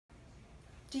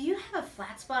Do you have a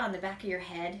flat spot on the back of your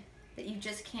head that you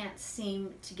just can't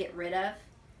seem to get rid of?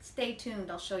 Stay tuned,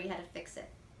 I'll show you how to fix it.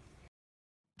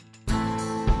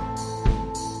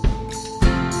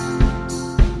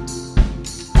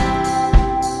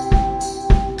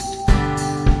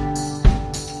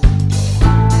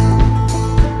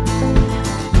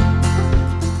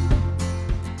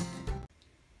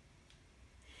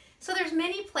 So there's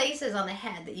many places on the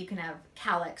head that you can have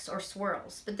cowlicks or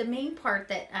swirls, but the main part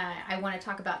that I want to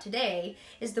talk about today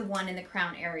is the one in the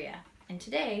crown area. And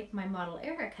today, my model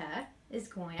Erica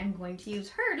I'm going to use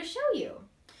her to show you.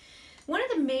 One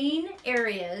of the main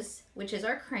areas, which is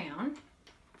our crown,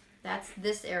 that's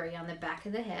this area on the back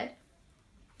of the head.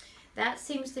 That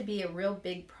seems to be a real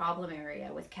big problem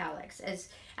area with cowlicks, as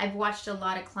I've watched a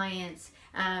lot of clients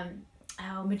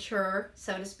mature,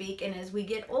 so to speak, and as we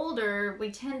get older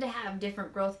we tend to have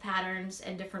different growth patterns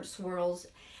and different swirls,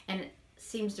 and it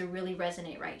seems to really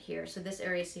resonate right here. So this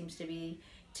area seems to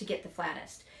get the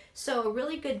flattest. So a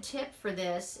really good tip for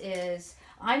this is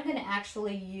I'm going to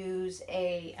actually use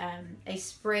a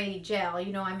spray gel.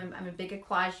 You know, I'm a big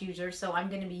Aquage user, so I'm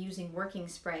going to be using working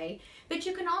spray, but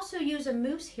you can also use a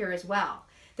mousse here as well.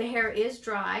 The hair is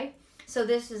dry, so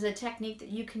this is a technique that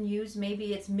you can use.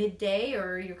 Maybe it's midday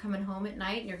or you're coming home at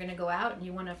night and you're going to go out and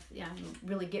you want to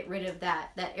really get rid of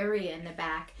that area in the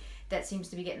back that seems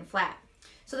to be getting flat.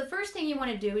 So the first thing you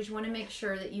want to do is you want to make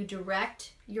sure that you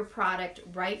direct your product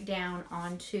right down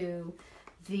onto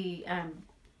the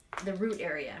root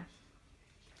area.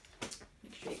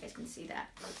 Make sure you guys can see that.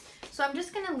 So I'm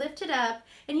just going to lift it up,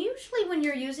 and usually when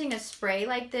you're using a spray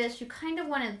like this, you kind of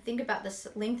want to think about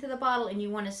the length of the bottle and you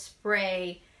want to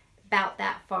spray about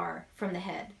that far from the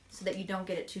head so that you don't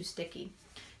get it too sticky.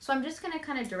 So I'm just going to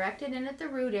kind of direct it in at the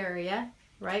root area,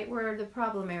 right where the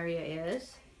problem area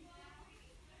is.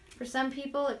 For some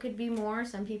people it could be more,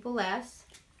 some people less.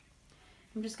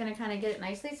 I'm just going to kind of get it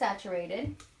nicely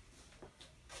saturated.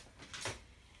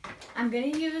 I'm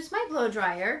going to use my blow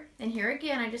dryer, and here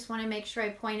again I just want to make sure I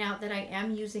point out that I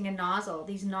am using a nozzle.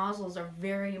 These nozzles are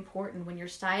very important when you're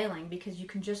styling because you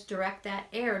can just direct that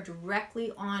air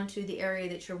directly onto the area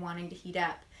that you're wanting to heat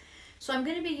up. So I'm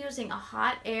going to be using a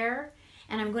hot air,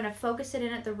 and I'm going to focus it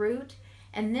in at the root,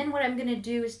 and then what I'm going to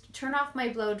do is turn off my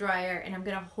blow dryer and I'm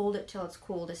going to hold it till it's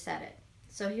cool to set it.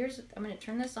 So I'm going to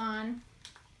turn this on.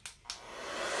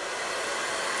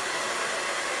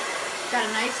 Got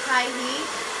a nice high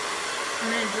heat. I'm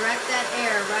going to direct that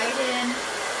air right in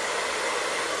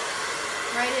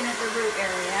at the root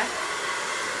area.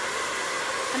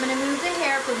 I'm going to move the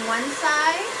hair from one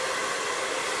side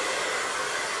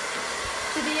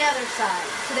to the other side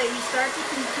so that you start to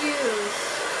confuse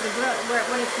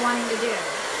what it's wanting to do.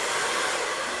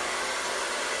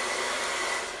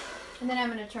 And then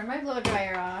I'm going to turn my blow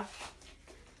dryer off,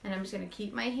 and I'm just going to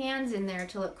keep my hands in there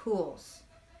till it cools.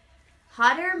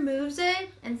 Hot air moves it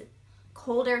and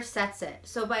cold air sets it.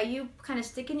 So by you kind of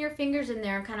sticking your fingers in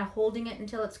there and kind of holding it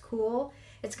until it's cool,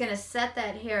 it's going to set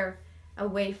that hair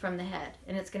away from the head,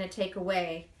 and it's going to take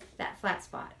away that flat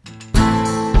spot.